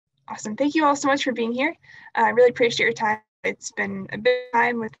Awesome. Thank you all so much for being here. I really appreciate your time. It's been a bit of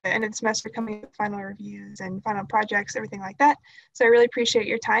time with the end of the semester coming with final reviews and final projects, everything like that. So I really appreciate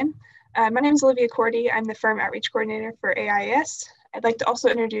your time. My name is Olivia Cordy. I'm the firm outreach coordinator for AIAS. I'd like to also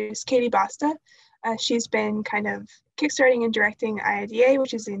introduce Katie Basta. She's been kind of kickstarting and directing IIDA,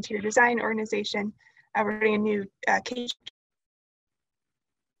 which is the interior design organization. We're starting a new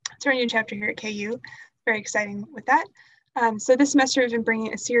chapter here at KU. Very exciting with that. So this semester we've been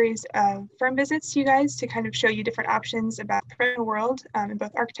bringing a series of firm visits to you guys to kind of show you different options about the professional world in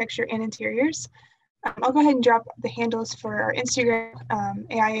both architecture and interiors. I'll go ahead and drop the handles for our Instagram,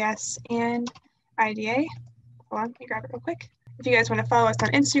 AIAS, and IDA. Hold on, let me grab it real quick. If you guys want to follow us on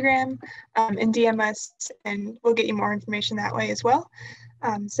Instagram and DM us, and we'll get you more information that way as well.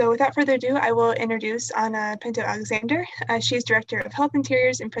 So without further ado, I will introduce Anna Pinto-Alexander. She's Director of Health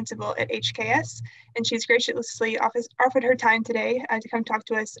Interiors and Principal at HKS, and she's graciously offered her time today to come talk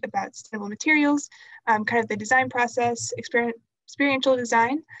to us about sustainable materials, kind of the design process, experiential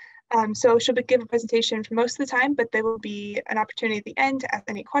design. So she'll give a presentation for most of the time, but there will be an opportunity at the end to ask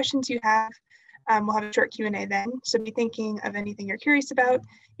any questions you have. We'll have a short Q&A then, so be thinking of anything you're curious about.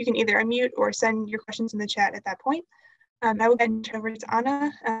 You can either unmute or send your questions in the chat at that point. I will then turn over to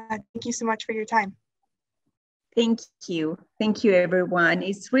Anna. Thank you so much for your time. Thank you. Thank you, everyone.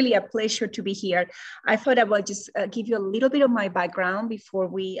 It's really a pleasure to be here. I thought I would just give you a little bit of my background before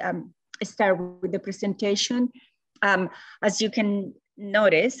we start with the presentation. As you can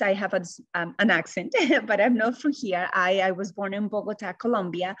notice, I have an accent, but I'm not from here. I was born in Bogota,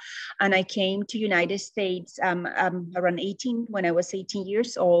 Colombia, and I came to United States around 18, when I was 18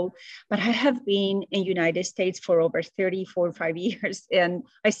 years old, but I have been in United States for over 5 years, and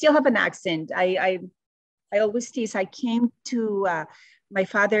I still have an accent. I always tease, I came to, my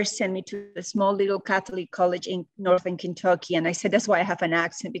father sent me to a small little Catholic college in Northern Kentucky. And I said, that's why I have an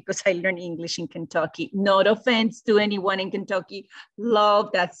accent, because I learned English in Kentucky. Not offense to anyone in Kentucky, love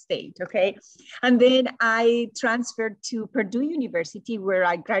that state, okay? And then I transferred to Purdue University, where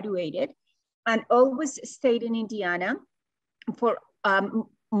I graduated, and always stayed in Indiana for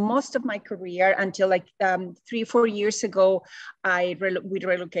most of my career until like 3 or 4 years ago. We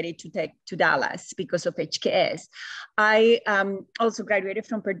relocated to Dallas because of HKS. I also graduated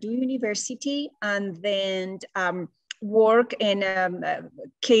from Purdue University, and then work in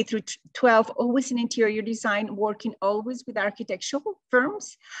K through 12, always in interior design, working always with architectural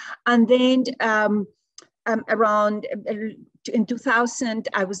firms. And then around in 2000,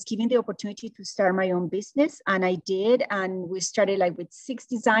 I was given the opportunity to start my own business, and I did. And we started like with 6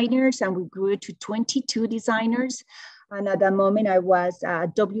 designers, and we grew to 22 designers. And at that moment, I was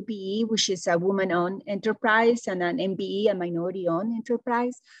WBE, which is a woman-owned enterprise, and an MBE, a minority-owned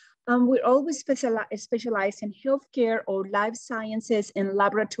enterprise. We're always specialized in healthcare or life sciences and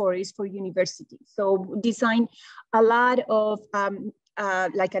laboratories for universities. So design a lot of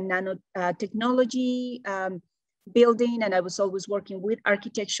like a nanotechnology building, and I was always working with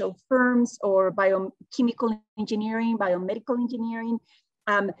architectural firms or biochemical engineering, biomedical engineering.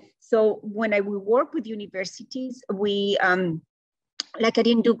 So when we work with universities, we, like I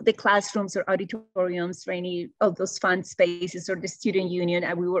didn't do the classrooms or auditoriums or any of those fun spaces or the student union,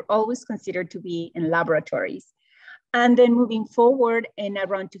 and we were always considered to be in laboratories. And then moving forward in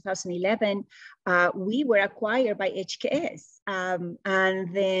around 2011, we were acquired by HKS.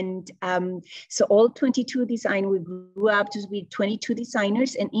 And then, so all 22 design, we grew up to be 22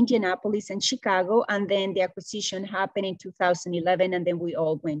 designers in Indianapolis and Chicago. And then the acquisition happened in 2011, and then we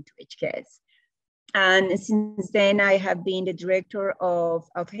all went to HKS. And since then, I have been the director of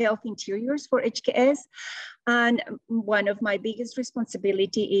health interiors for HKS. And one of my biggest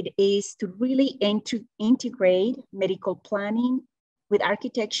responsibility is to really integrate medical planning with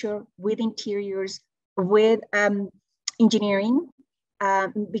architecture, with interiors, with engineering,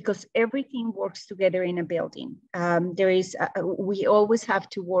 because everything works together in a building. We always have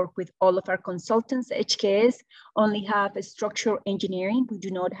to work with all of our consultants. HKS only have a structural engineering. We do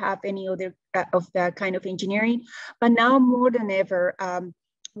not have any other of that kind of engineering. But now more than ever,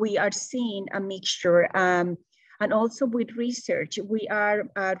 we are seeing a mixture. And also with research, we are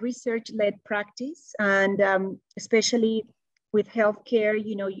a research-led practice, and especially with healthcare,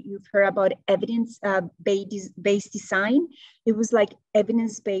 you know, you've heard about evidence-based design. It was like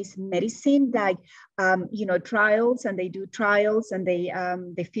evidence-based medicine, like, you know, trials, and they do trials, and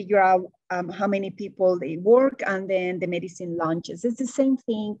they figure out how many people they work, and then the medicine launches. It's the same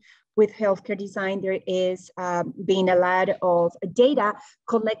thing with healthcare design. There is being a lot of data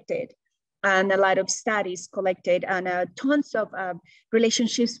collected and a lot of studies collected, and tons of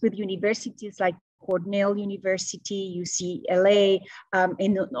relationships with universities like Cornell University, UCLA,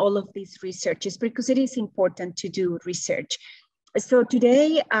 and all of these researches, because it is important to do research. So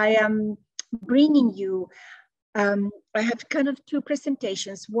today I am bringing you, I have kind of two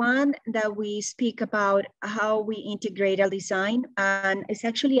presentations. One that we speak about how we integrate a design, and it's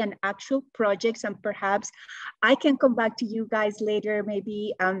actually an actual project, and perhaps I can come back to you guys later,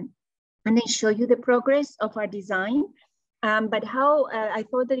 maybe, and then show you the progress of our design. But how I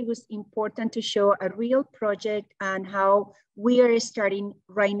thought that it was important to show a real project and how we are starting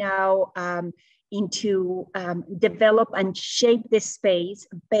right now into develop and shape the space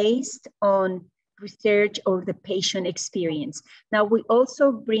based on research or the patient experience. Now, we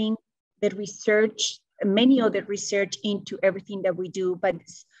also bring the research, many other research into everything that we do, but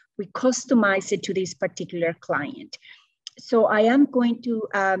we customize it to this particular client. So I am going to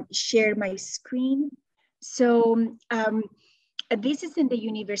share my screen. So this is in the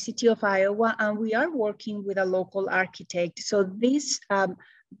University of Iowa, and we are working with a local architect. So these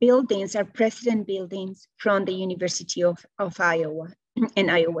buildings are precedent buildings from the University of Iowa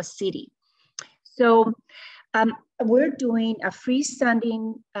in Iowa City. So we're doing a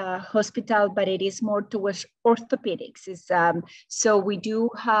freestanding hospital, but it is more towards orthopedics. So we do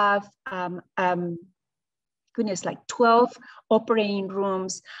have like 12 operating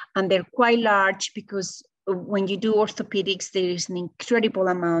rooms, and they're quite large because when you do orthopedics, there is an incredible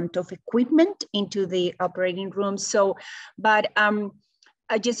amount of equipment into the operating room. So, but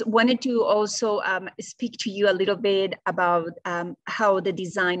I just wanted to also speak to you a little bit about how the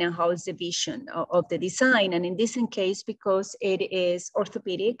design and how is the vision of the design. And in this case, because it is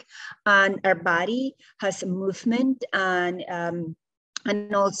orthopedic and our body has movement and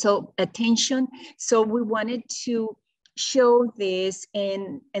also attention. So we wanted to show this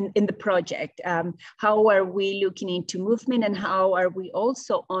in the project. How are we looking into movement, and how are we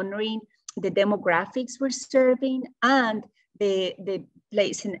also honoring the demographics we're serving, and the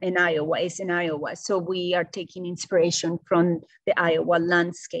place in Iowa is in Iowa. So we are taking inspiration from the Iowa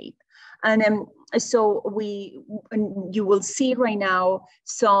landscape. And so you will see right now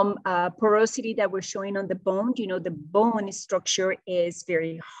some porosity that we're showing on the bone. You know, the bone structure is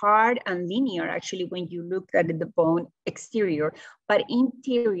very hard and linear, actually, when you look at the bone exterior, but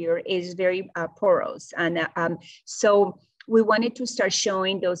interior is very porous. And so we wanted to start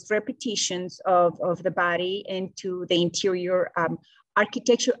showing those repetitions of the body into the interior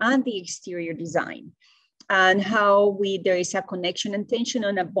architecture and the exterior design. And how there is a connection and tension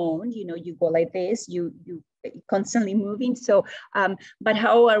on a bone. You know, you go like this, you constantly moving. So, but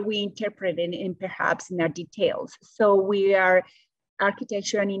how are we interpreting in perhaps in our details? So we are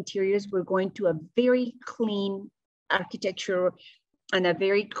architecture and interiors. We're going to a very clean architecture and a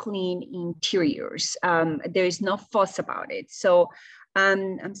very clean interiors. There is no fuss about it. So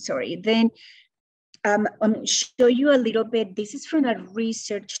I'm sorry. Then I'll show you a little bit. This is from a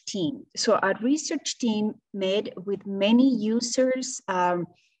research team. So our research team met with many users,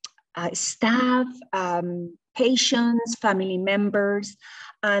 staff, patients, family members,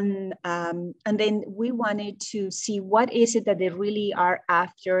 and then we wanted to see what is it that they really are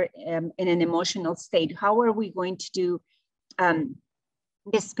after in an emotional state. How are we going to do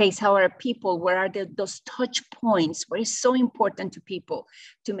this space? How are people? Where are those touch points? What is so important to people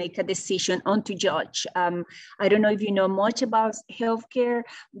to make a decision on to judge? I don't know if you know much about healthcare,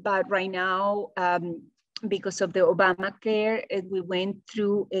 but right now, because of the Obamacare, we went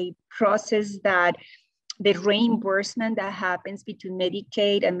through a process that the reimbursement that happens between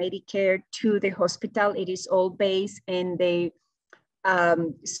Medicaid and Medicare to the hospital, it is all based in the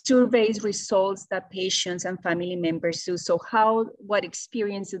surveys results that patients and family members do. So what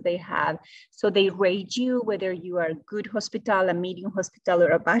experience do they have? So they rate you whether you are a good hospital, a medium hospital, or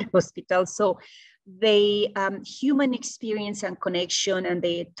a bad hospital. So the human experience and connection and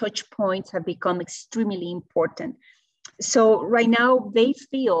the touch points have become extremely important. So right now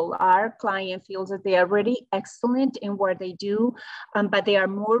our client feels that they are really excellent in what they do, but they are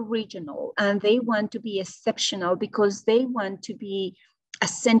more regional and they want to be exceptional because they want to be a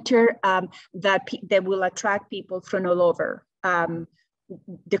center that will attract people from all over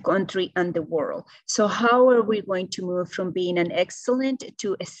the country and the world. So how are we going to move from being an excellent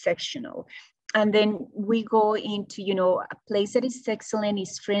to exceptional? And then we go into, a place that is excellent,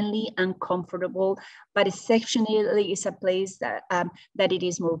 is friendly and comfortable, but exceptionally is a place that it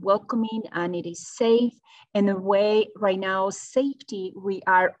is more welcoming and it is safe. In a way, right now, safety, we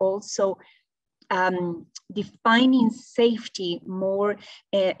are also defining safety more,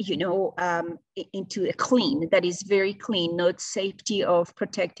 into a clean, that is very clean, not safety of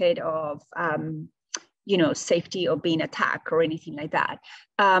protected of, safety of being attacked or anything like that.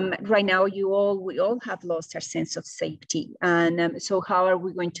 Right now, we all have lost our sense of safety. And so how are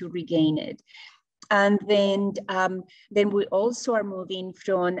we going to regain it? And then we also are moving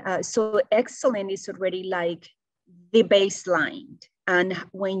from, so excellent is already like the baseline. And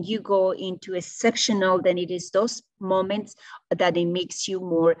when you go into exceptional, then it is those moments that it makes you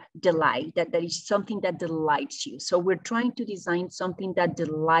more delight, that is something that delights you. So we're trying to design something that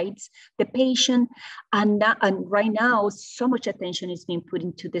delights the patient. And right now, so much attention is being put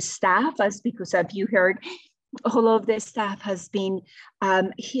into the staff, because as you heard, all of the staff has been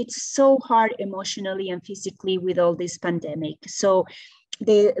hit so hard emotionally and physically with all this pandemic. So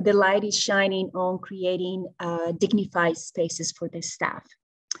the light is shining on creating dignified spaces for the staff.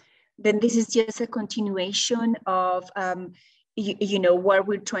 Then this is just a continuation of what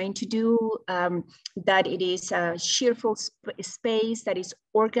we're trying to do, that it is a cheerful space that is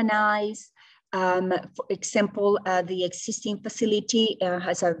organized. For example, the existing facility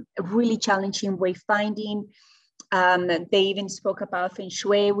has a really challenging wayfinding. They even spoke about Feng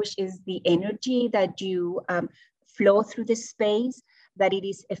Shui, which is the energy that you flow through the space, that it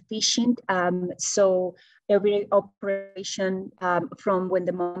is efficient. So every operation from when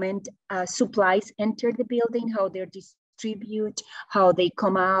the moment supplies enter the building, how they're distributed, how they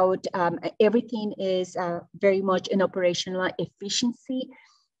come out, everything is very much an operational efficiency.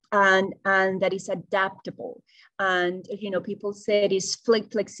 And that is adaptable. And people said is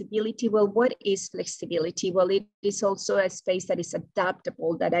flexibility. Well, what is flexibility? Well, it is also a space that is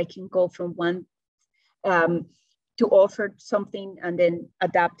adaptable, that I can go from one to offer something and then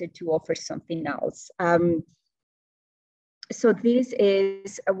adapt it to offer something else. So this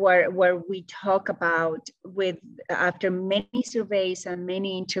is where we talk about, after many surveys and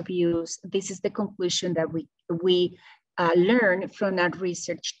many interviews, this is the conclusion that we learn from our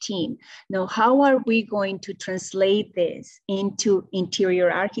research team. Now, how are we going to translate this into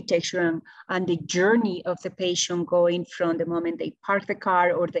interior architecture and the journey of the patient going from the moment they park the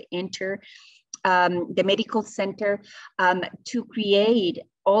car or they enter the medical center, to create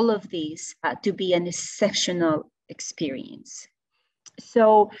all of these to be an exceptional experience?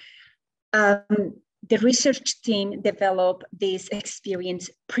 So the research team developed these experience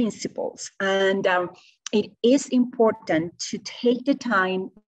principles, and it is important to take the time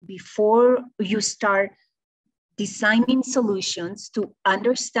before you start designing solutions to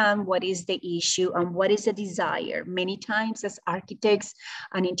understand what is the issue and what is the desire. Many times as architects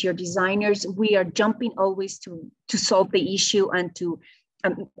and interior designers, we are jumping always to solve the issue and to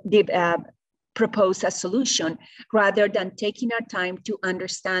propose a solution, rather than taking our time to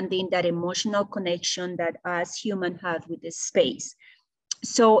understanding that emotional connection that us humans have with this space.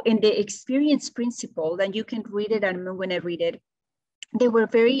 So in the experience principle, and you can read it, and I'm going to read it, there were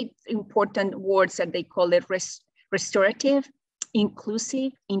very important words that they call it restorative,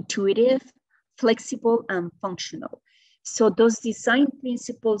 inclusive, intuitive, flexible, and functional. So those design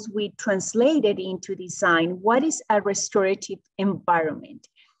principles we translated into design. What is a restorative environment?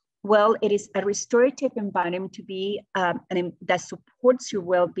 Well, it is a restorative environment to be that supports your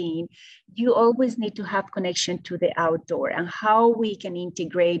well-being. You always need to have connection to the outdoor, and how we can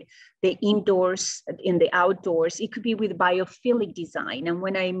integrate the indoors in the outdoors. It could be with biophilic design. And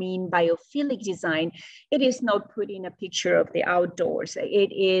when I mean biophilic design, it is not putting a picture of the outdoors.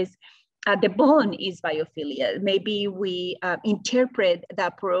 It is the bone is biophilia. Maybe we interpret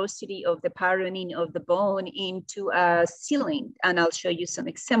the porosity of the patterning of the bone into a ceiling, and I'll show you some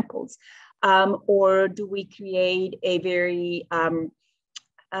examples. Or do we create a very,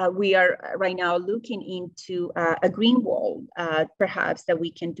 we are right now looking into a green wall, perhaps that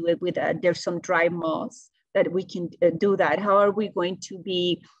we can do it with, there's some dry moss that we can do that. How are we going to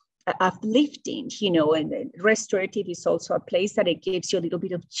be uplifting, and restorative is also a place that it gives you a little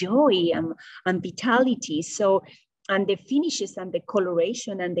bit of joy and vitality. So, and the finishes and the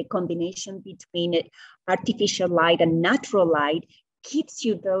coloration and the combination between artificial light and natural light gives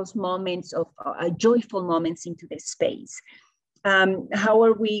you those moments of joyful moments into the space. How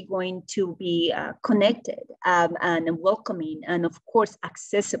are we going to be connected and welcoming and, of course,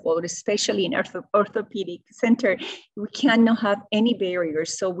 accessible, especially in orthopedic center? We cannot have any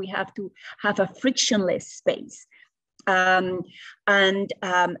barriers, so we have to have a frictionless space. And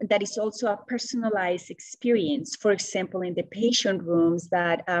that is also a personalized experience. For example, in the patient rooms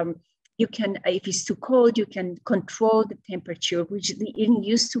that you can, if it's too cold, you can control the temperature, which didn't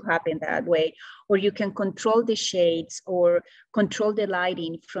used to happen that way, or you can control the shades or control the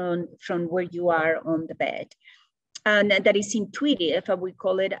lighting from where you are on the bed. And that is intuitive, we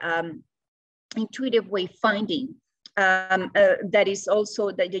call it intuitive wayfinding. That is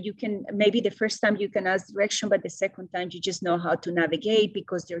also that you can, maybe the first time you can ask direction, but the second time you just know how to navigate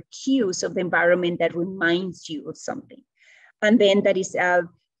because there are cues of the environment that reminds you of something. And then that is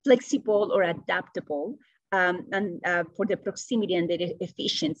flexible or adaptable, and for the proximity and the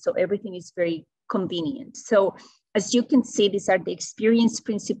efficient. So everything is very convenient. So as you can see, these are the experience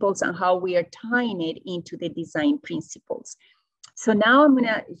principles and how we are tying it into the design principles. So now I'm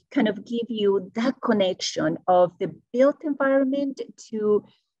gonna kind of give you that connection of the built environment to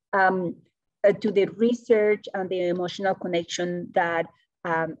the research and the emotional connection that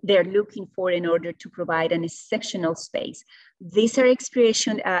they're looking for in order to provide an exceptional space. These are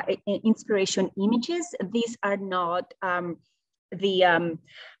inspiration images. These are not the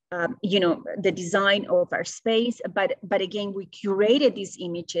design of our space, but again, we curated these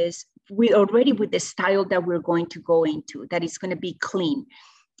images already with the style that we're going to go into, that is going to be clean.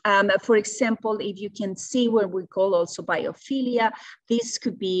 For example, if you can see where we call also biophilia, this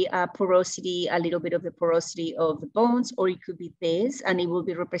could be porosity, a little bit of the porosity of the bones, or it could be this, and it will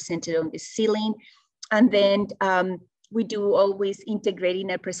be represented on the ceiling. And then we do always integrate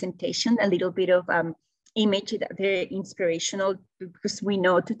in a presentation a little bit of image that they're inspirational, because we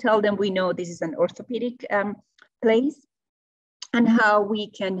know to tell them we know this is an orthopedic place, and how we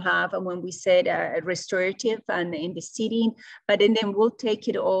can have, and when we said restorative and in the seating, but then we'll take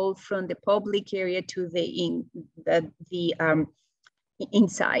it all from the public area to the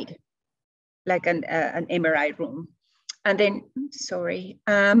inside, like an MRI room. And then,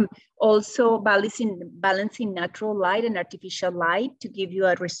 also balancing natural light and artificial light to give you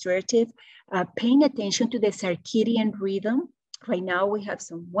a restorative, paying attention to the circadian rhythm. Right now we have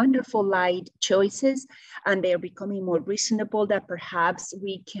some wonderful light choices, and they're becoming more reasonable, that perhaps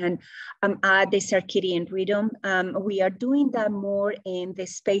we can add the circadian rhythm. We are doing that more in the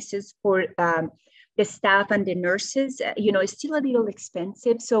spaces for the staff and the nurses. It's still a little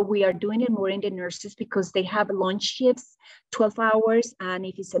expensive, so we are doing it more in the nurses because they have lunch shifts, 12 hours, and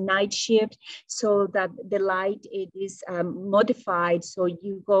if it's a night shift, so that the light, it is modified, so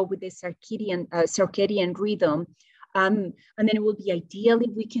you go with the circadian rhythm. And then it will be ideal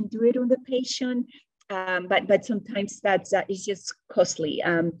if we can do it on the patient, but sometimes is just costly.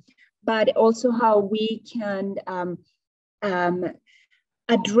 But also how we can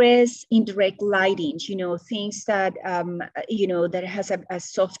address indirect lighting, things that, that has a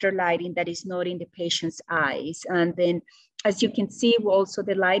softer lighting that is not in the patient's eyes. And then, as you can see, also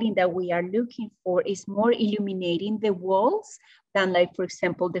the lighting that we are looking for is more illuminating the walls than, like, for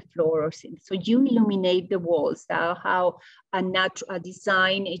example, the floor or something. So you illuminate the walls, how a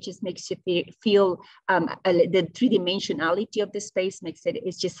design, it just makes you feel the three-dimensionality of the space makes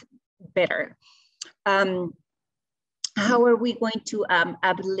it's just better. How are we going to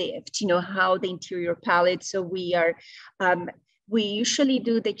uplift, how the interior palette? So we usually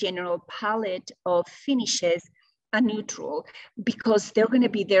do the general palette of finishes a neutral, because they're going to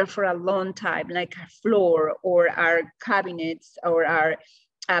be there for a long time, like our floor or our cabinets or our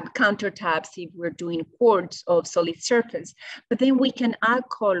countertops if we're doing quartz of solid surface. But then we can add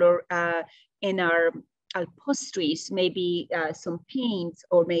color in our upholsteries, maybe some paints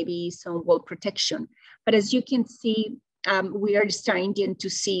or maybe some wall protection. But as you can see, we are starting to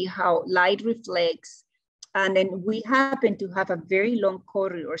see how light reflects. And then we happen to have a very long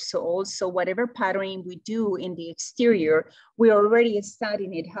corridor. So also whatever patterning we do in the exterior, we're already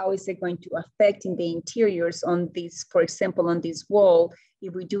studying it. How is it going to affect in the interiors on this, for example, on this wall?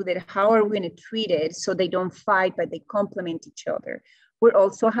 If we do that, how are we going to treat it so they don't fight, but they complement each other? We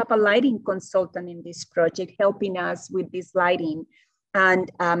also have a lighting consultant in this project helping us with this lighting. And,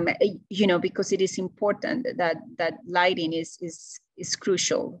 because it is important that lighting is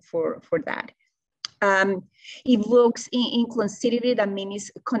crucial for that. It looks inclusivity, that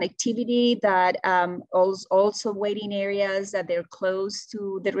means connectivity, that also waiting areas, that they're close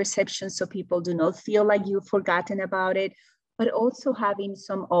to the reception so people do not feel like you've forgotten about it, but also having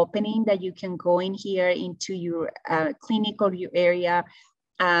some opening that you can go in here into your clinic or your area,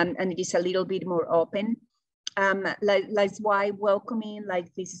 and it is a little bit more open. Like why welcoming,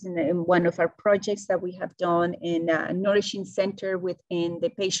 like this is in one of our projects that we have done in a nourishing center within the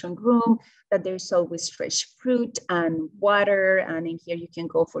patient room, that there's always fresh fruit and water, and in here you can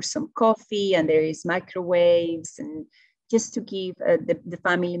go for some coffee, and there is microwaves, and just to give the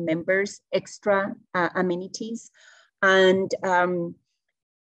family members extra amenities. And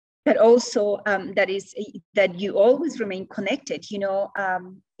that also that you always remain connected,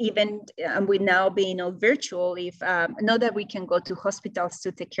 even with now being all virtual. If not that we can go to hospitals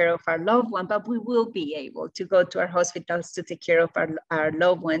to take care of our loved one, but we will be able to go to our hospitals to take care of our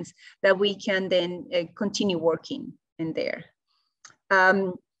loved ones, that we can then continue working in there.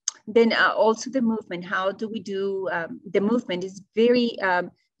 Then also the movement. How do we do the movement? Is very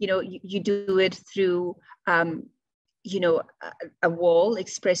you do it through a wall,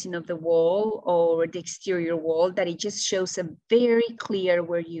 expression of the wall or the exterior wall, that it just shows a very clear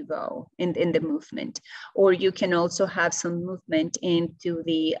where you go in the movement. Or you can also have some movement into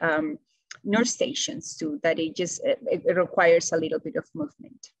the nurse stations too, that it requires a little bit of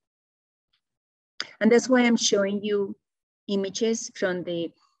movement. And that's why I'm showing you images from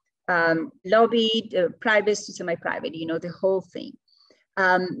the lobby, private to semi-private, the whole thing.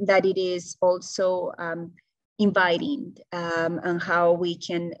 That it is also inviting and how we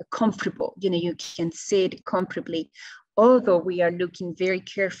can comfortable, you can sit comfortably, although we are looking very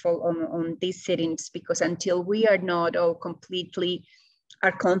careful on these settings, because until we are not all completely,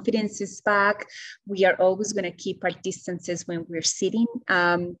 our confidence is back, we are always going to keep our distances when we're sitting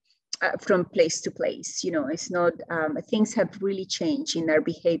from place to place. It's not, things have really changed in our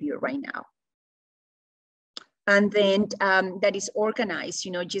behavior right now. And then that is organized,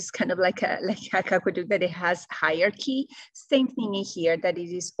 just kind of like a aqueduct, that it has hierarchy. Same thing in here, that it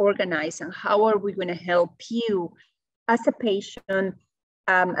is organized. And how are we going to help you as a patient,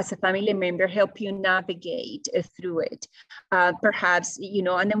 as a family member, help you navigate through it? Perhaps,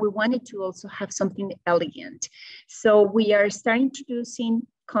 and then we wanted to also have something elegant. So we are starting introducing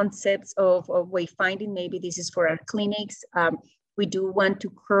concepts of wayfinding. Maybe this is for our clinics. We do want to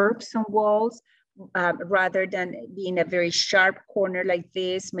curve some walls. Rather than being a very sharp corner like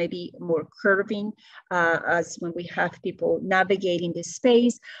this, maybe more curving as when we have people navigating the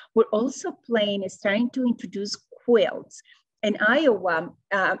space. We're also starting to introduce quilts. And Iowa,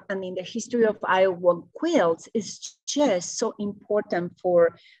 the history of Iowa quilts is just so important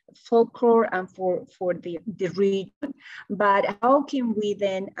for folklore and for the region. But how can we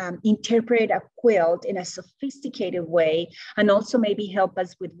then interpret a quilt in a sophisticated way, and also maybe help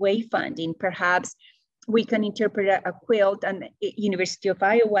us with wayfinding? Perhaps we can interpret a quilt, and University of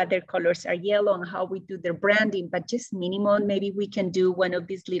Iowa, their colors are yellow, and how we do their branding, but just minimal. Maybe we can do one of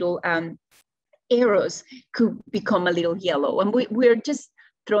these little arrows could become a little yellow. And we're just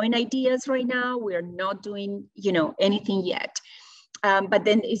throwing ideas right now. We're not doing, anything yet. But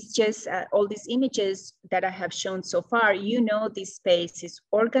then it's just all these images that I have shown so far. This space is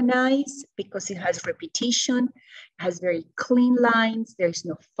organized because it has repetition, has very clean lines. There's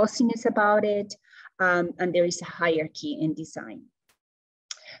no fussiness about it. And there is a hierarchy in design.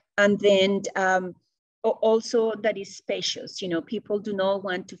 And then also that is spacious. People do not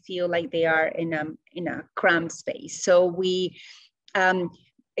want to feel like they are in a cramped space. So we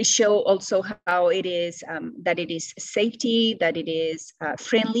show also how it is, that it is safety, that it is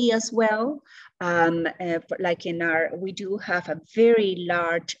friendly as well. Like we do have a very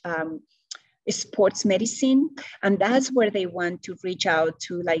large sports medicine, and that's where they want to reach out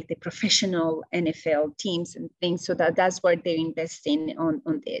to, like the professional NFL teams and things. So that's where they're investing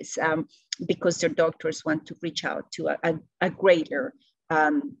on this, because their doctors want to reach out to a greater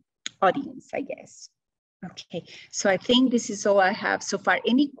audience, I guess. Okay, so I think this is all I have so far.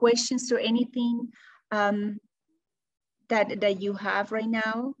 Any questions or anything that you have right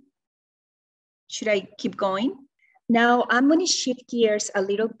now? Should I keep going? Now, I'm going to shift gears a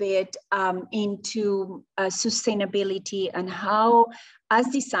little bit into sustainability and how, as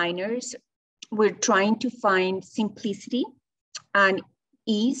designers, we're trying to find simplicity and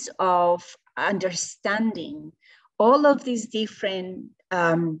ease of understanding all of these different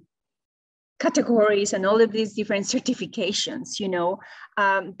categories and all of these different certifications,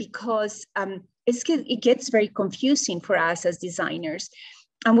 because it gets very confusing for us as designers.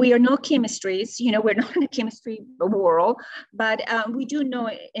 And we are not chemistries, we're not in a chemistry world, but we do know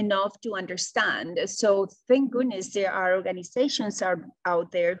enough to understand. So thank goodness there are organizations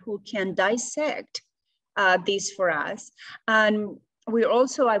out there who can dissect this for us. And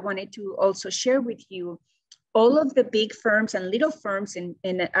I wanted to also share with you, all of the big firms and little firms in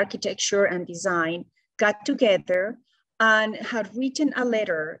architecture and design got together and had written a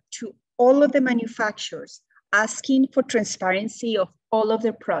letter to all of the manufacturers asking for transparency of all of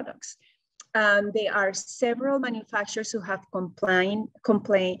their products. There are several manufacturers who have complied,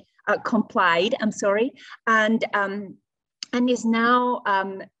 and is now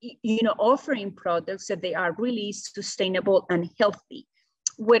offering products that they are really sustainable and healthy.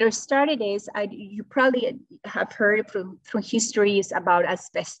 Where it started is, you probably have heard from history, is about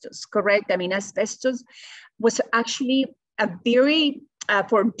asbestos, correct? I mean, asbestos was actually a very,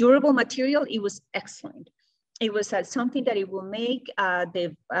 for durable material, it was excellent. It was something that it will make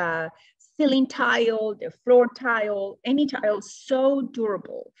the ceiling tile, the floor tile, any tile, so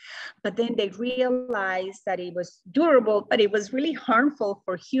durable. But then they realized that it was durable, but it was really harmful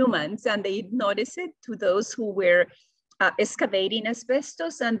for humans. And they noticed it to those who were excavating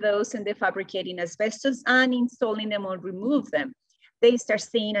asbestos and those in the fabricating asbestos and installing them or remove them. They start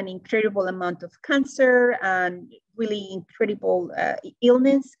seeing an incredible amount of cancer and really incredible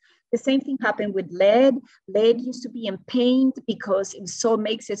illness. The same thing happened with lead. Lead used to be in paint because it so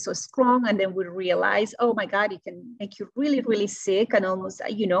makes it so strong. And then we realize, oh my God, it can make you really, really sick and almost,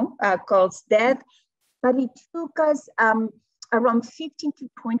 cause death. But it took us around 15 to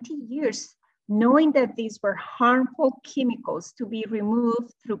 20 years, knowing that these were harmful chemicals, to be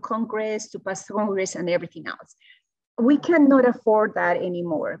removed through Congress, to pass Congress and everything else. We cannot afford that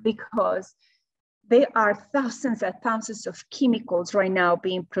anymore because there are thousands and thousands of chemicals right now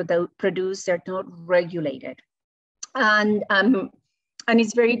being produced. They're not regulated. And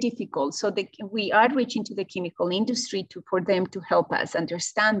it's very difficult. So we are reaching to the chemical industry for them to help us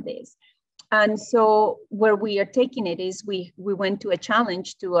understand this. And so where we are taking it is we went to a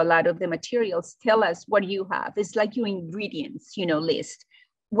challenge to a lot of the materials. Tell us what you have. It's like your ingredients, list.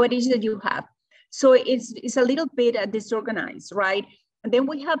 What is it you have? So it's a little bit disorganized, right? And then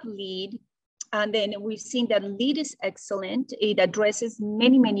we have lead. And then we've seen that lead is excellent. It addresses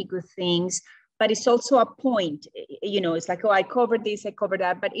many, many good things, but it's also a point. It's like, oh, I covered this, I covered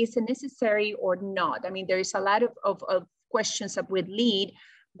that, but is it necessary or not? I mean, there is a lot of questions up with lead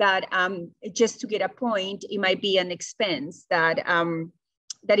that just to get a point, it might be an expense that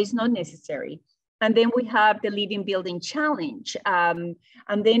is not necessary. And then we have the Living Building Challenge. And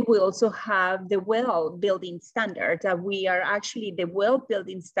then we also have the Well Building Standard. The Well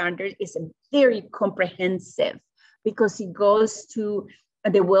Building Standard is very comprehensive because it goes to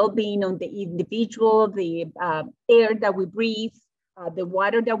the well-being of the individual, the air that we breathe, the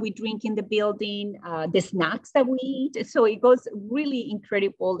water that we drink in the building, the snacks that we eat. So it goes really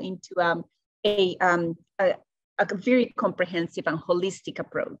incredible into a very comprehensive and holistic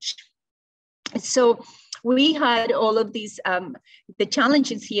approach. So we had all of these, the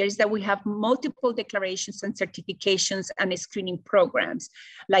challenges here is that we have multiple declarations and certifications and screening programs,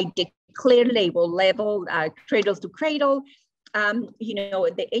 like the clear level, cradle to cradle,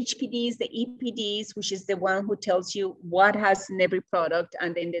 the HPDs, the EPDs, which is the one who tells you what has in every product,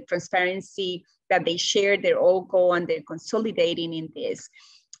 and then the transparency that they share, they all go and they're consolidating in this.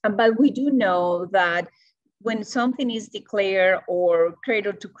 But we do know that when something is declared or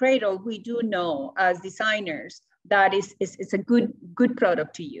cradle to cradle, we do know as designers that it's a good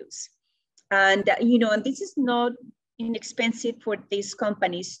product to use. And, and this is not inexpensive for these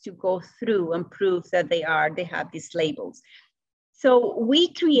companies to go through and prove that they have these labels. So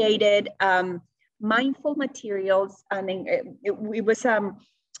we created mindful materials, and it was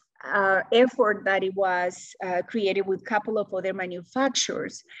effort that it was created with a couple of other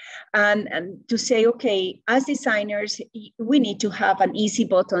manufacturers, and to say, okay, as designers, we need to have an easy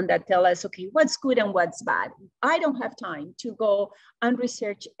button that tells us, okay, what's good and what's bad. I don't have time to go and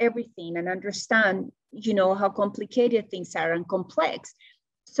research everything and understand, how complicated things are and complex.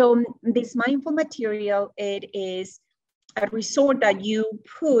 So this mindful material, it is a resort that you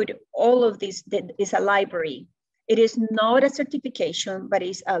put all of this, that is a library. It is not a certification, but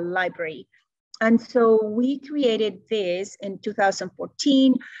it's a library. And so we created this in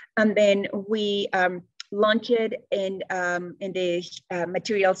 2014, and then we launched it in the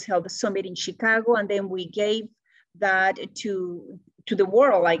Materials Health Summit in Chicago, and then we gave that to the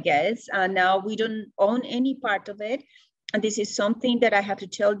world, I guess. And now we don't own any part of it. And this is something that I have to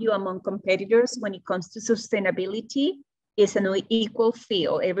tell you, among competitors, when it comes to sustainability, it's an equal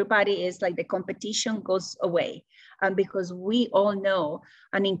field. Everybody is like, the competition goes away. And because we all know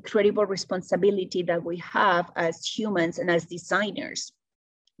an incredible responsibility that we have as humans and as designers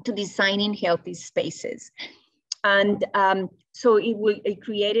to designing healthy spaces. And so it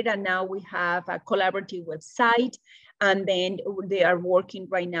created, and now we have a collaborative website. And then they are working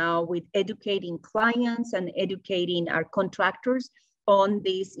right now with educating clients and educating our contractors on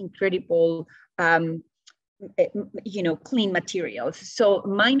these incredible clean materials. So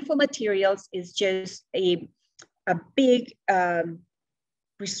mindful materials is just a big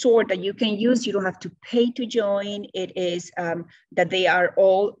resort that you can use. You don't have to pay to join. It is that they are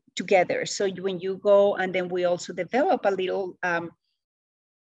all together. So when you go, and then we also develop a little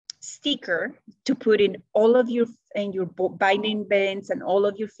sticker to put in all of your binding bands and all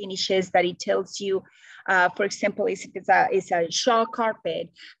of your finishes, that it tells you, for example, if it's a shawl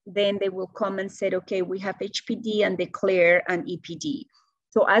carpet, then they will come and say, okay, we have HPD and declare an EPD.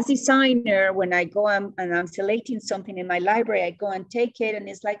 So as designer, when I go and I'm selecting something in my library, I go and take it and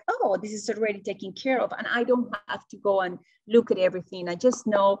it's like, oh, this is already taken care of. And I don't have to go and look at everything. I just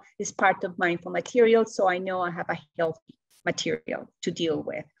know it's part of my info material. So I know I have a healthy material to deal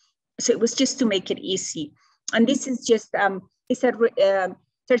with. So it was just to make it easy. And this is just, it's a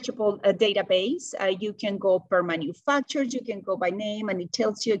searchable database. You can go per manufacturer, you can go by name, and it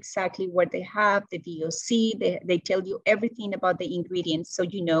tells you exactly what they have, the VOC, they tell you everything about the ingredients, so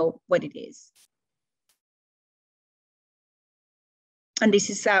you know what it is. And this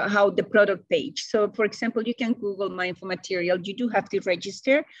is how the product page. So for example, you can Google mindful material. You do have to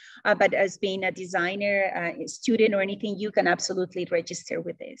register, but as being a designer, a student or anything, you can absolutely register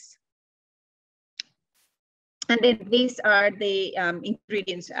with this. And then these are the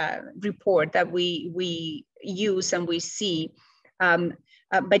ingredients report that we use and we see.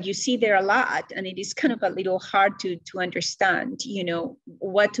 But you see there a lot, and it is kind of a little hard to understand, you know,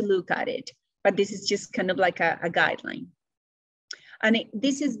 what to look at it. But this is just kind of like a guideline. And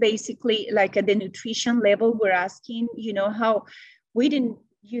this is basically like at the nutrition level, we're asking, you know, how we didn't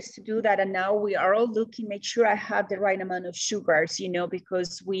used to do that. And now we are all looking, make sure I have the right amount of sugars, you know,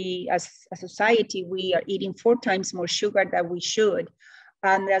 because we as a society, we are eating 4 times more sugar than we should.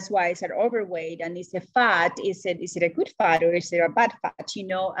 And that's why it's an overweight. And is a fat, is it a good fat or is it a bad fat, you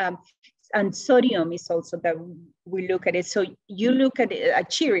know? And sodium is also that we look at it. So you look at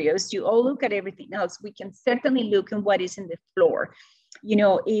Cheerios, you all look at everything else. We can certainly look at what is in the floor. You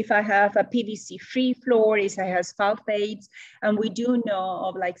know, if I have a PVC-free floor, if I have sulfates, and we do know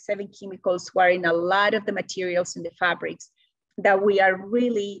of like 7 chemicals who are in a lot of the materials in the fabrics that we are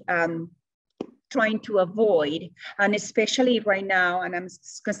really trying to avoid. And especially right now, and I'm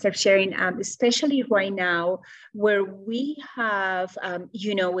going to start sharing, especially right now where we have,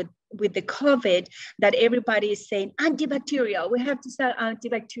 you know, with the COVID, that everybody is saying antibacterial, we have to sell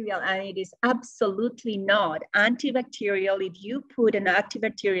antibacterial, and it is absolutely not. Antibacterial, if you put an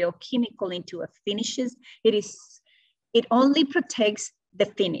antibacterial chemical into a finishes, it only protects the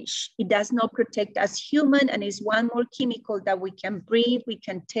finish. It does not protect us human, and is one more chemical that we can breathe, we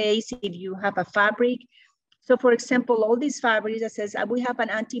can taste if you have a fabric. So for example, all these fabrics that says we have an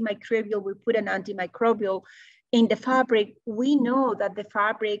antimicrobial, we put an antimicrobial in the fabric, we know that the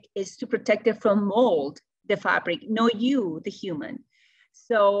fabric is to protect it from mold, the fabric, not you, the human.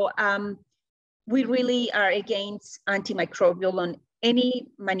 So we really are against antimicrobial on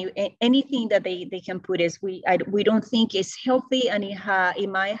anything that they can put is we don't think is healthy, and it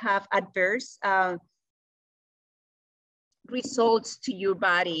might have adverse results to your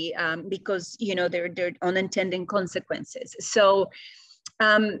body because, you know, they're unintended consequences. So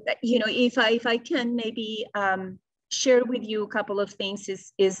you know, if I can maybe share with you a couple of things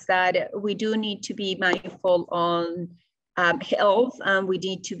is that we do need to be mindful on health, and we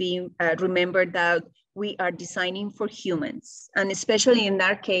need to be remember that we are designing for humans, and especially in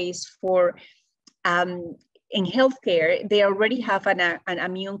that case for in healthcare, they already have an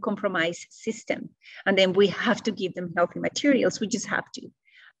immune compromised system, and then we have to give them healthy materials. We just have to.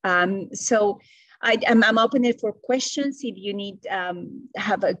 So I'm open for questions. If you need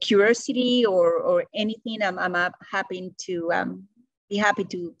have a curiosity or anything, I'm happy to be happy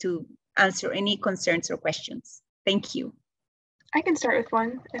to answer any concerns or questions. Thank you. I can start with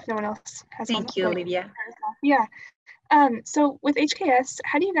one if no one else has one. Thank you, Olivia. Yeah. So with HKS,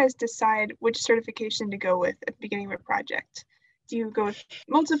 how do you guys decide which certification to go with at the beginning of a project? Do you go with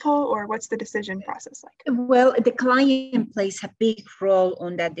multiple, or what's the decision process like? Well, the client plays a big role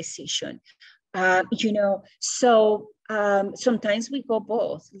on that decision. You know, so sometimes we go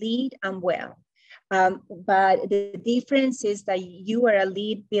both, lead and well. But the difference is that you are a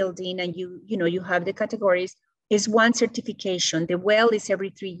lead building, and you know, you have the categories. Is one certification. The well is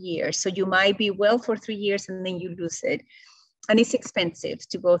every 3 years. So you might be well for 3 years and then you lose it. And it's expensive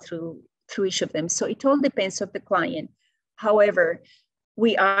to go through each of them. So it all depends on the client. However,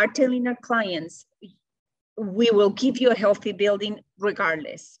 we are telling our clients, we will give you a healthy building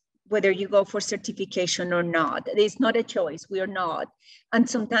regardless, whether you go for certification or not. It's not a choice, we are not. And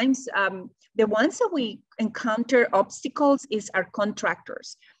sometimes the ones that we encounter obstacles is our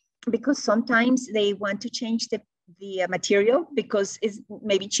contractors, because sometimes they want to change the material because it's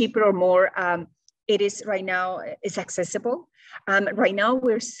maybe cheaper or more. It is right now, it's accessible. Right now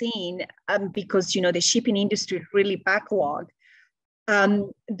we're seeing, because, you know, the shipping industry really backlogged,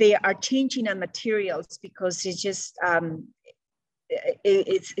 they are changing on materials because it's just,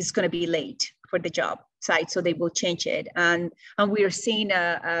 it's going to be late for the job site, so they will change it. And we are seeing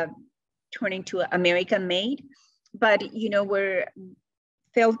a turning to American made, but, you know, we're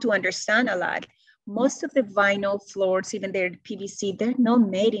failed to understand a lot. most of the vinyl floors, even their PVC, they're not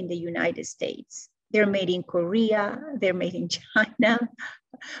made in the United States. They're made in Korea, they're made in China,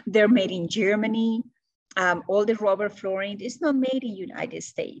 they're made in Germany. All the rubber flooring is not made in United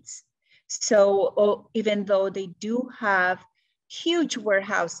States. So even though they do have huge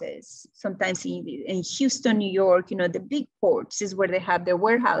warehouses, sometimes in Houston, New York, the big ports is where they have their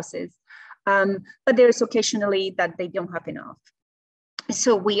warehouses. But there's occasionally that they don't have enough.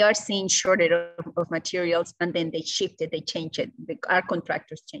 So we are seeing shortage of materials, and then they shift it, they change it. Our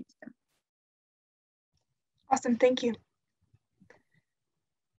contractors change them. Awesome, thank you.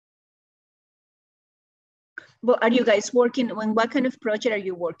 Well, are you guys working on what kind of project are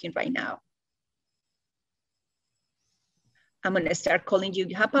you working right now? I'm gonna start calling you.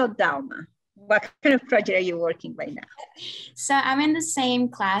 How about Dalma? What kind of project are you working right now? So I'm in the same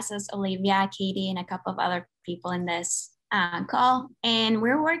class as Olivia, Katie, and a couple of other people in this call. And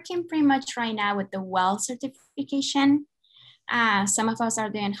we're working pretty much right now with the WELL certification. Some of us are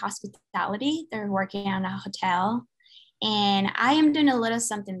doing hospitality. They're working on a hotel. And I am doing a little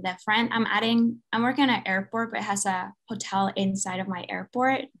something different. I'm working on an airport, but it has a hotel inside of my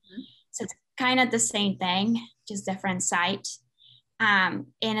airport. Mm-hmm. So it's kind of the same thing, just different site. And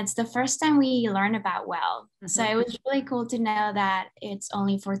it's the first time we learn about WELL. Mm-hmm. So it was really cool to know that it's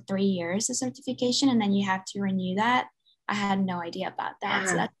only for 3 years, the certification, and then you have to renew that. I had no idea about that.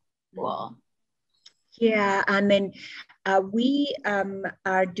 So that's cool. Yeah, and then we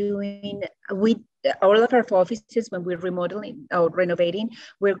are doing, all of our offices, when we're remodeling or renovating,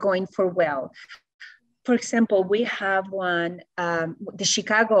 we're going for WELL. For example, we have one, the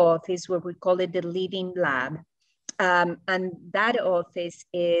Chicago office, where we call it the Living Lab. And that office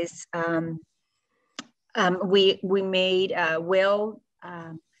is, we made WELL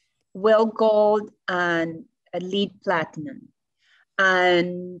Gold and a LEED Platinum.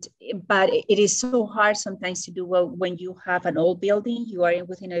 But it is so hard sometimes to do well when you have an old building, you are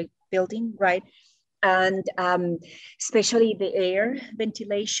within a building, right? And especially the air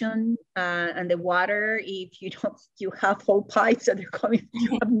ventilation and the water, if you have whole pipes that are coming,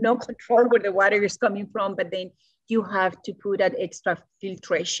 you have no control where the water is coming from, but then you have to put that extra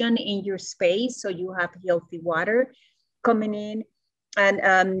filtration in your space so you have healthy water coming in.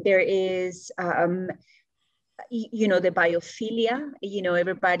 And there is, the biophilia,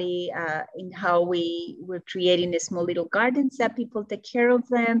 everybody in how we're creating the small little gardens that people take care of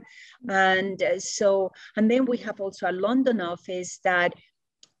them. And then we have also a London office that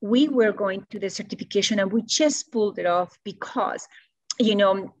we were going to the certification and we just pulled it off because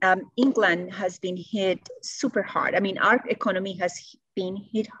England has been hit super hard. I mean, our economy has been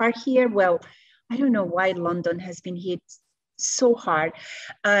hit hard here. Well, I don't know why London has been hit so hard.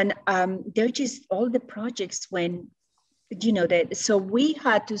 And they're just all the projects when, so we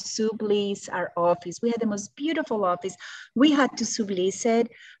had to sublease our office. We had the most beautiful office. We had to sublease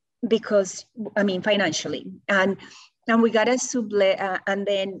it because, financially. And we got a sublet, and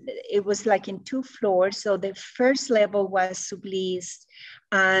then it was like in 2 floors. So the first level was subleased,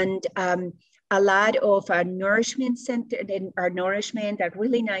 and a lot of our nourishment center, a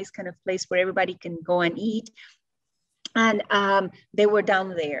really nice kind of place where everybody can go and eat. And they were down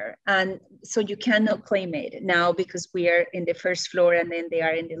there. And so you cannot claim it now because we are in the first floor and then they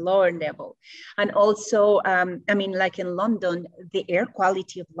are in the lower level. And also, like in London, the air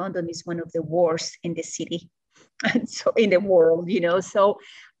quality of London is one of the worst in the city. And so in the world, so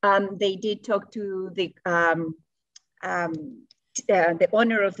they did talk to the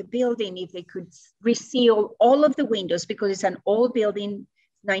owner of the building if they could reseal all of the windows because it's an old building,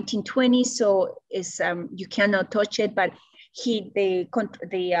 1920, so it's you cannot touch it. But the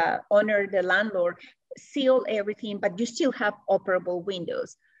owner, the landlord, seal everything, but you still have operable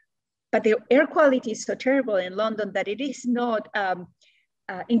windows. But the air quality is so terrible in London that it is not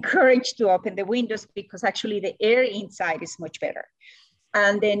encouraged to open the windows because actually the air inside is much better.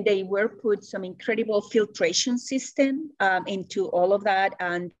 And then they were put some incredible filtration system into all of that.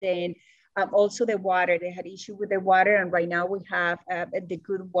 And then also the water, they had issue with the water. And right now we have the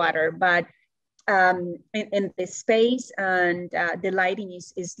good water, but in the space and the lighting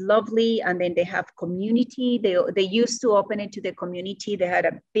is lovely. And then they have community. They used to open it to the community. They had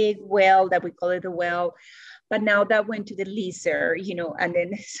a big well that we call it the well. But now that went to the leaser, and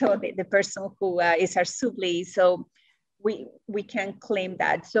then so the person who is our sublease, so we can claim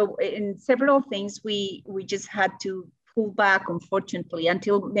that. So in several things, we just had to pull back, unfortunately,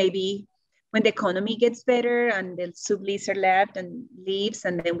 until maybe when the economy gets better and the subleaser left and leaves,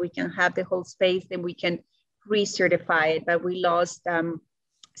 and then we can have the whole space, then we can recertify it. But we lost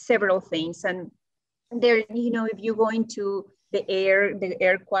several things. And there, if you go into the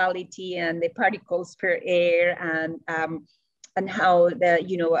air quality and the particles per air, and how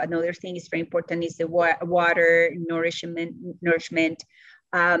another thing is very important is the water nourishment,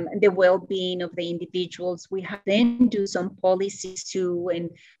 the well-being of the individuals. We have then do some policies too in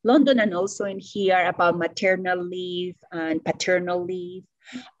London and also in here about maternal leave and paternal leave.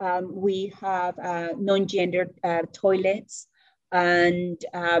 We have non-gender toilets, and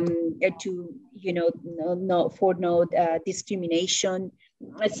no discrimination.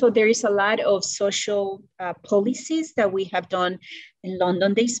 So there is a lot of social policies that we have done. In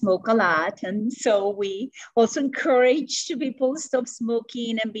London, they smoke a lot. And so we also encourage people to stop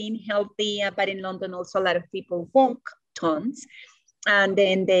smoking and being healthy. But in London, also a lot of people walk tons. And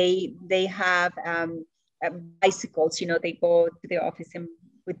then they have bicycles, they go to the office and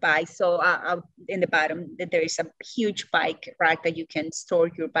with bikes. So out in the bottom, there is a huge bike rack that you can store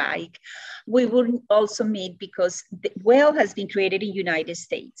your bike. We would also meet because the well has been created in United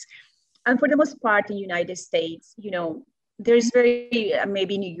States. And for the most part in United States, there's very,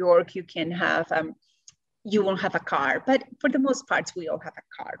 maybe New York, you can have, you won't have a car, but for the most part, we all have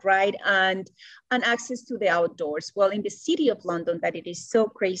a car, right? And access to the outdoors. Well, in the city of London, that it is so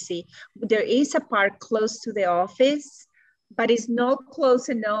crazy, there is a park close to the office, but it's not close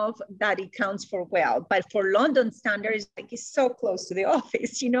enough that it counts for well. But for London standards, it's so close to the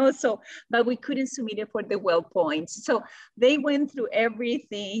office, so, but we couldn't submit it for the well points. So they went through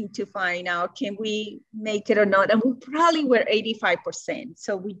everything to find out, can we make it or not? And we probably were 85%.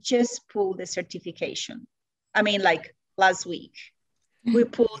 So we just pulled the certification. I mean, like last week. We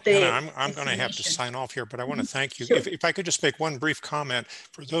pulled the I'm going to have to sign off here, but I want to thank you. Sure. If I could just make one brief comment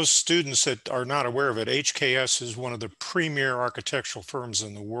for those students that are not aware of it, HKS is one of the premier architectural firms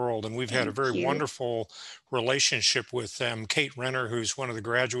in the world, and we've had a very wonderful relationship with them. Kate Renner, who's one of the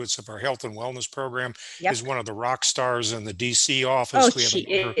graduates of our health and wellness program, is one of the rock stars in the DC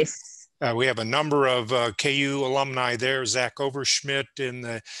office. We have a number of KU alumni there. Zach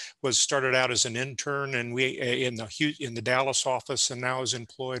Overschmidt was started out as an intern, and we in the Dallas office, and now is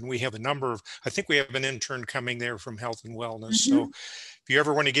employed. And we have a number of, I think we have an intern coming there from health and wellness. So if you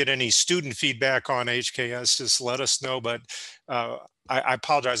ever want to get any student feedback on HKS, just let us know. But I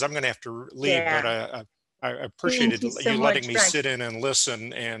apologize, I'm going to have to leave, but I appreciated you letting me sit in and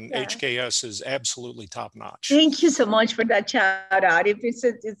listen, and HKS is absolutely top notch. Thank you so much for that shout out. It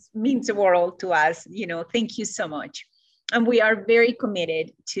means the world to us, thank you so much. And we are very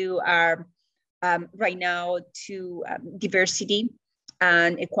committed to our, right now, to diversity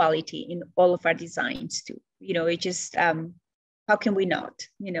and equality in all of our designs too. It just, how can we not,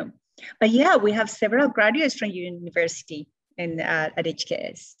 But yeah, we have several graduates from university at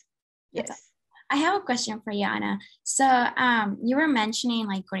HKS. Yes. I have a question for you, Anna. So you were mentioning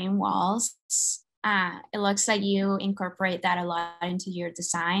like green walls. It looks like you incorporate that a lot into your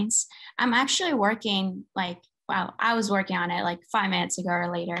designs. I'm actually working I was working on it like 5 minutes ago or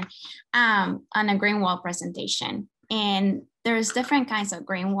later on a green wall presentation. And there's different kinds of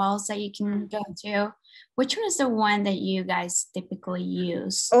green walls that you can go to. Which one is the one that you guys typically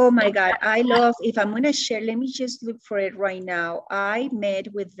use? Oh my God, I love, if I'm gonna share, let me just look for it right now. I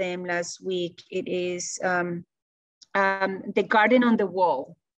met with them last week. It is the garden on the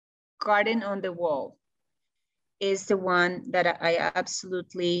wall. Garden on the wall is the one that I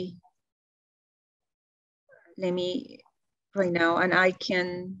absolutely, let me, right now, and let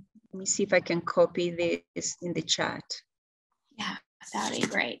me see if I can copy this in the chat. Yeah, that'd be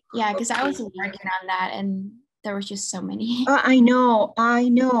great. Yeah, because I was working on that and there was just so many. I know.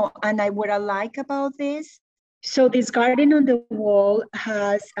 And what I like about this, so this garden on the wall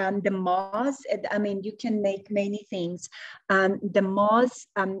has the moss. I mean, you can make many things. The moss,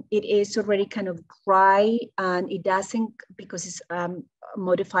 it is already kind of dry, and it doesn't, because it's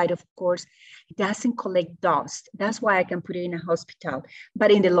modified, of course, it doesn't collect dust. That's why I can put it in a hospital,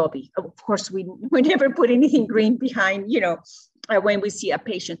 but in the lobby. Of course, we never put anything green behind, when we see a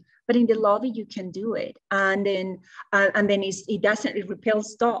patient. But in the lobby, you can do it, and then it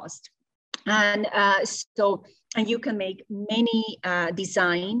repels dust. And and you can make many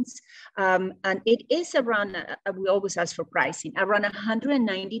designs, and it is around, we always ask for pricing, around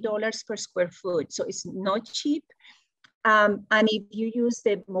 $190 per square foot. So it's not cheap. And if you use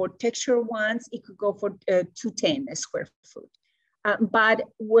the more textured ones, it could go for $210 a square foot. But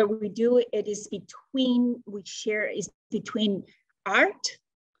where we do it is between art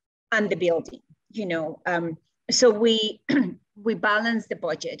and the building, so we balance the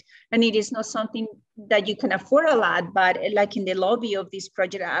budget, and it is not something that you can afford a lot, but like in the lobby of this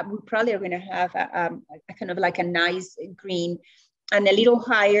project, we probably are going to have a kind of like a nice green and a little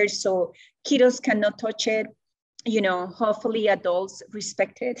higher, so kiddos cannot touch it. hopefully adults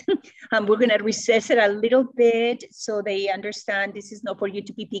respect it. We're going to recess it a little bit so they understand this is not for you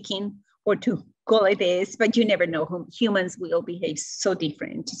to be picking or to call it this, but you never know whom humans will behave so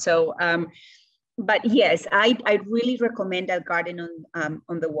different. So, but yes, I really recommend that garden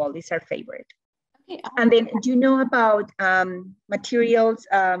on the wall. It's our favorite. Okay. And then do you know about materials,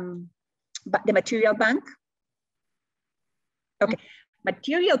 the material bank? Okay.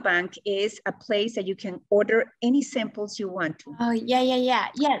 Material bank is a place that you can order any samples you want to. Oh, yeah.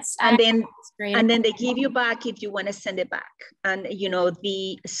 Yes. And then they give you back if you want to send it back. And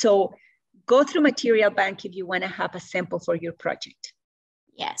so go through material bank if you want to have a sample for your project.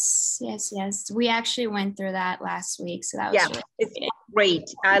 Yes. We actually went through that last week. So that was really it's great.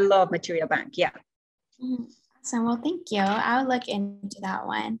 I love material bank. Yeah. Awesome. Well, thank you. I'll look into that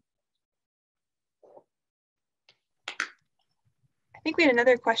one. I think we had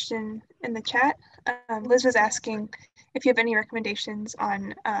another question in the chat. Liz was asking if you have any recommendations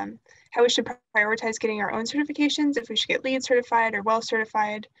on how we should prioritize getting our own certifications, if we should get LEED certified or WELL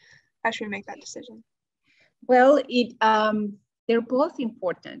certified. How should we make that decision? Well, they're both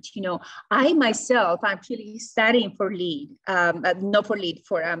important. I myself actually studying for LEED, not for LEED,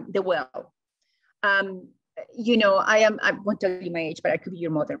 for the WELL. I won't tell you my age, but I could be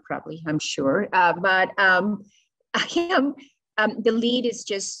your mother probably, I'm sure. But I am, the LEED is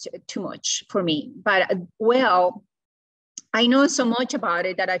just too much for me. But WELL, I know so much about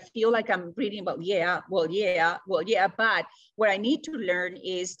it that I feel like I'm reading about, but what I need to learn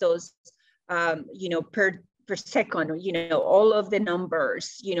is those, per second, all of the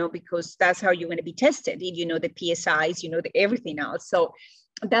numbers, because that's how you're going to be tested. The PSIs, everything else. So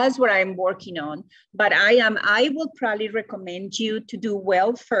that's what I'm working on. But I will probably recommend you to do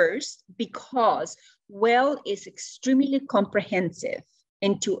WELL first, because WELL is extremely comprehensive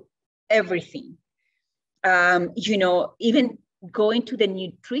into everything. Even going to the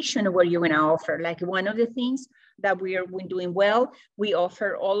nutrition where you're going to offer, like one of the things that we're doing WELL, we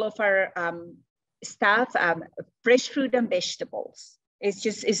offer all of our staff fresh fruit and vegetables.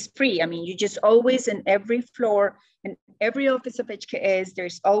 It's free. I mean, you just always, in every floor, in every office of HKS,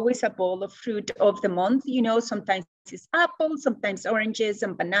 there's always a bowl of fruit of the month. Sometimes it's apples, sometimes oranges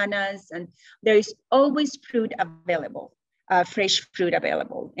and bananas, and there is always fruit available, fresh fruit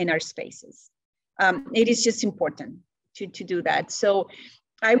available in our spaces. It is just important to do that. So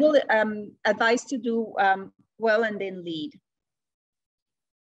I will advise to do WELL and then LEED.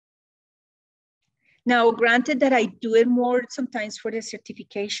 Now, granted that I do it more sometimes for the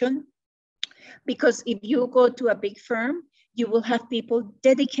certification, because if you go to a big firm, you will have people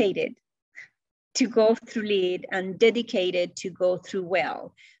dedicated to go through LEED and dedicated to go through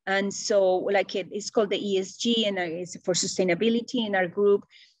WELL. And so like it's called the ESG, and it's for sustainability in our group.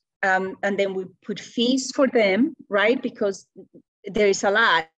 And then we put fees for them, right? Because there is a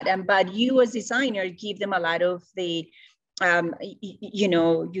lot, but you as designer give them a lot of the,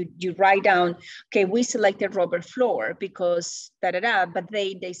 you write down, okay, we selected rubber floor because but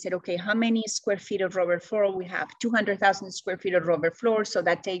they said, okay, how many square feet of rubber floor? We have 200,000 square feet of rubber floor. So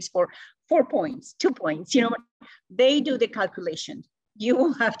that takes for 4 points, 2 points, they do the calculation. You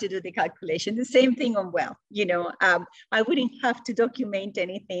will have to do the calculation. The same thing on WELL, I wouldn't have to document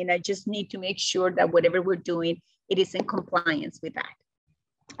anything. I just need to make sure that whatever we're doing, it is in compliance with that.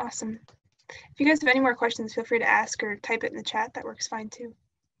 Awesome. If you guys have any more questions, feel free to ask or type it in the chat. That works fine too.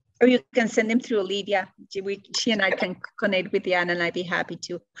 Or you can send them through Olivia. She and I can connect with Diana, and I'd be happy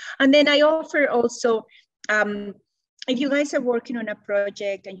to. And then I offer also, if you guys are working on a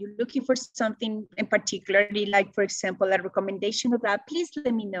project and you're looking for something in particularly, like for example, a recommendation of that, please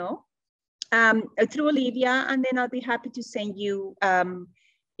let me know through Olivia, and then I'll be happy to send you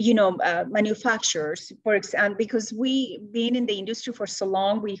manufacturers, for example, because we being in the industry for so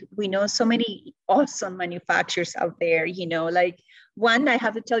long, we know so many awesome manufacturers out there, like one, I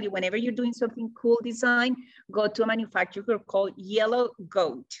have to tell you, whenever you're doing something cool design, go to a manufacturer called Yellow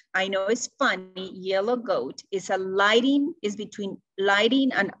Goat. I know it's funny. Yellow Goat is between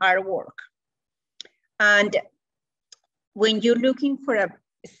lighting and artwork. And when you're looking for a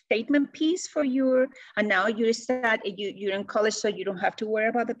statement piece for and now you're in college, so you don't have to worry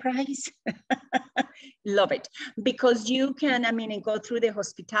about the price. Love it, because you can, go through the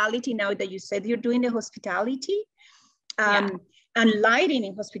hospitality. Now that you said you're doing the hospitality, and lighting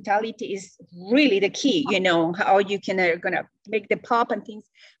in hospitality is really the key, how you can gonna make the pop and things.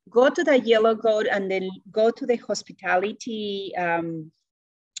 Go to the Yellow Goat and then go to the hospitality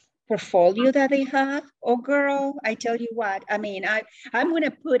portfolio that they have. Oh, girl, I tell you what, I mean, I'm going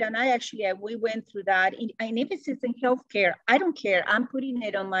to put, and we went through that, and if it's in healthcare, I don't care. I'm putting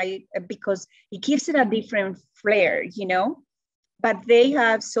it on my, because it gives it a different flair, you know? But they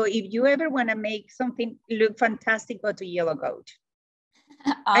have, so if you ever want to make something look fantastic, go to Yellow Goat.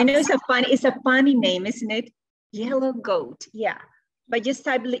 Awesome. I know it's a funny name, isn't it? Yellow Goat, yeah. But just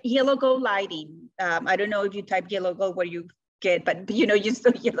type Yellow Goat lighting. I don't know if you type Yellow Goat where you get, but you know, just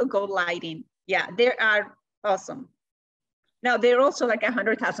the Yellow Goat lighting. Yeah, they are awesome. Now they're also like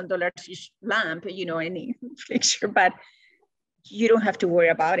 $100,000 lamp, you know, any fixture, but you don't have to worry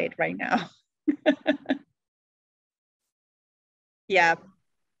about it right now. Yeah.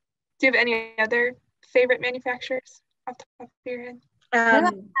 Do you have any other favorite manufacturers off the top of your head?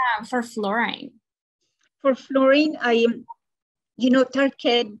 For flooring? For flooring, you know,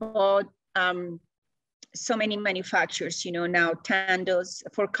 Target bought so many manufacturers, you know, now Tandos.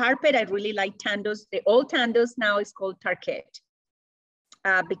 For carpet, I really like Tandos. The old Tandos now is called Target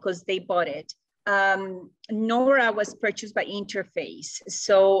because they bought it. Nora was purchased by Interface.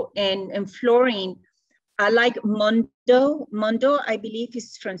 So in flooring, I like Mondo. Mondo, I believe,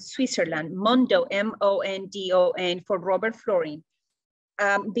 is from Switzerland. Mondo, M-O-N-D-O-N, for rubber flooring,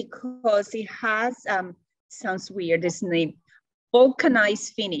 because it has, sounds weird, this name,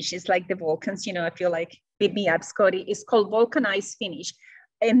 vulcanized finish. It's like the Vulcans, you know, I feel like, beat me up, Scotty. It's called vulcanized finish.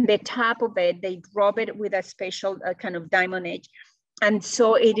 And the top of it, they rub it with a special kind of diamond edge. And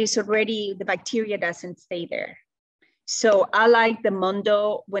so it is already, the bacteria doesn't stay there. So I like the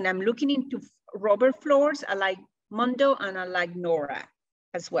Mondo. When I'm looking into rubber floors, I like Mondo and I like Nora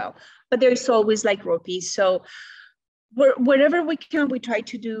as well. But there's always like Ropi. So wherever we can, we try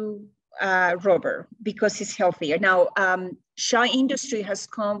to do rubber because it's healthier. Now, Shaw Industry has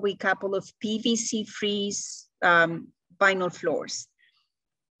come with a couple of PVC-free vinyl floors.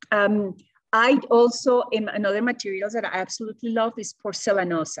 I also, in another materials that I absolutely love is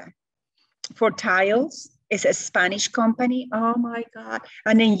Porcelanosa. For tiles, it's a Spanish company. Oh my God.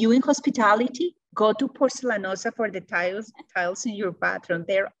 And then you in hospitality, go to Porcelanosa for the tiles in your bathroom.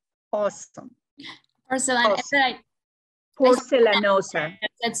 They're awesome. Porcelain, awesome. Porcelanosa.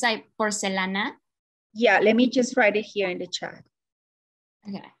 Let's say porcelana. Yeah, let me just write it here in the chat.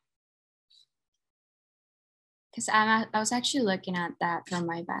 Okay. Because I was actually looking at that for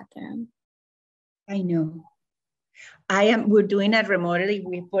my bathroom. I know. We're doing a remodeling.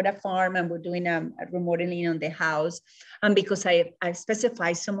 We bought a farm and we're doing a remodeling on the house. And because I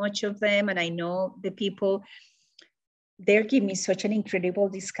specify so much of them and I know the people, they're giving me such an incredible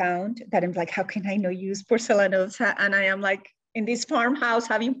discount that I'm like, how can I not use Porcelanosa? And I am like in this farmhouse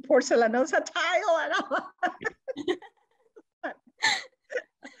having Porcelanosa tile.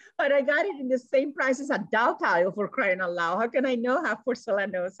 But I got it in the same price as a Dow tile, for crying out loud. How can I not have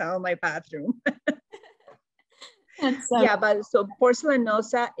Porcelanosa on my bathroom? Yeah, but so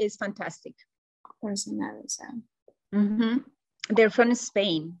Porcelanosa is fantastic. Porcelanosa. Mm-hmm. They're from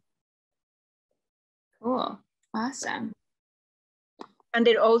Spain. Cool. Awesome. And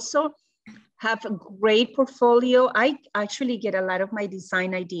they also have a great portfolio. I actually get a lot of my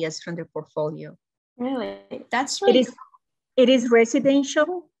design ideas from their portfolio. Really? That's really it is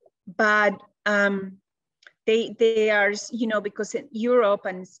residential, but they are, you know, because in Europe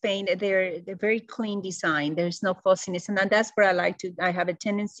and Spain, they're very clean design. There's no fussiness. And that's where I have a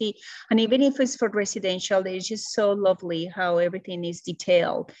tendency. And even if it's for residential, it's just so lovely how everything is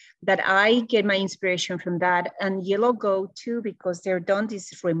detailed that I get my inspiration from that. And Yellow Goat too, because they're done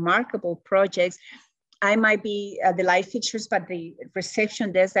these remarkable projects. I might be the light fixtures, but the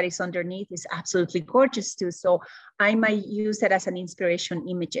reception desk that is underneath is absolutely gorgeous too. So I might use that as an inspiration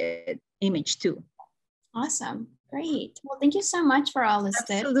image too. Awesome. Great. Well, thank you so much for all this.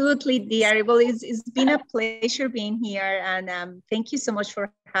 Absolutely, dear. Well, it's been a pleasure being here. And thank you so much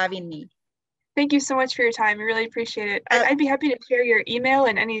for having me. Thank you so much for your time. I really appreciate it. I'd be happy to share your email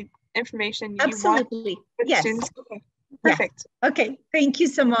and any information you want with yes. students. Okay. Perfect. Yeah. Okay. Thank you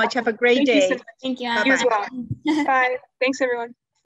so much. Have a great day. Thank you. You as well. Bye. Thanks, everyone.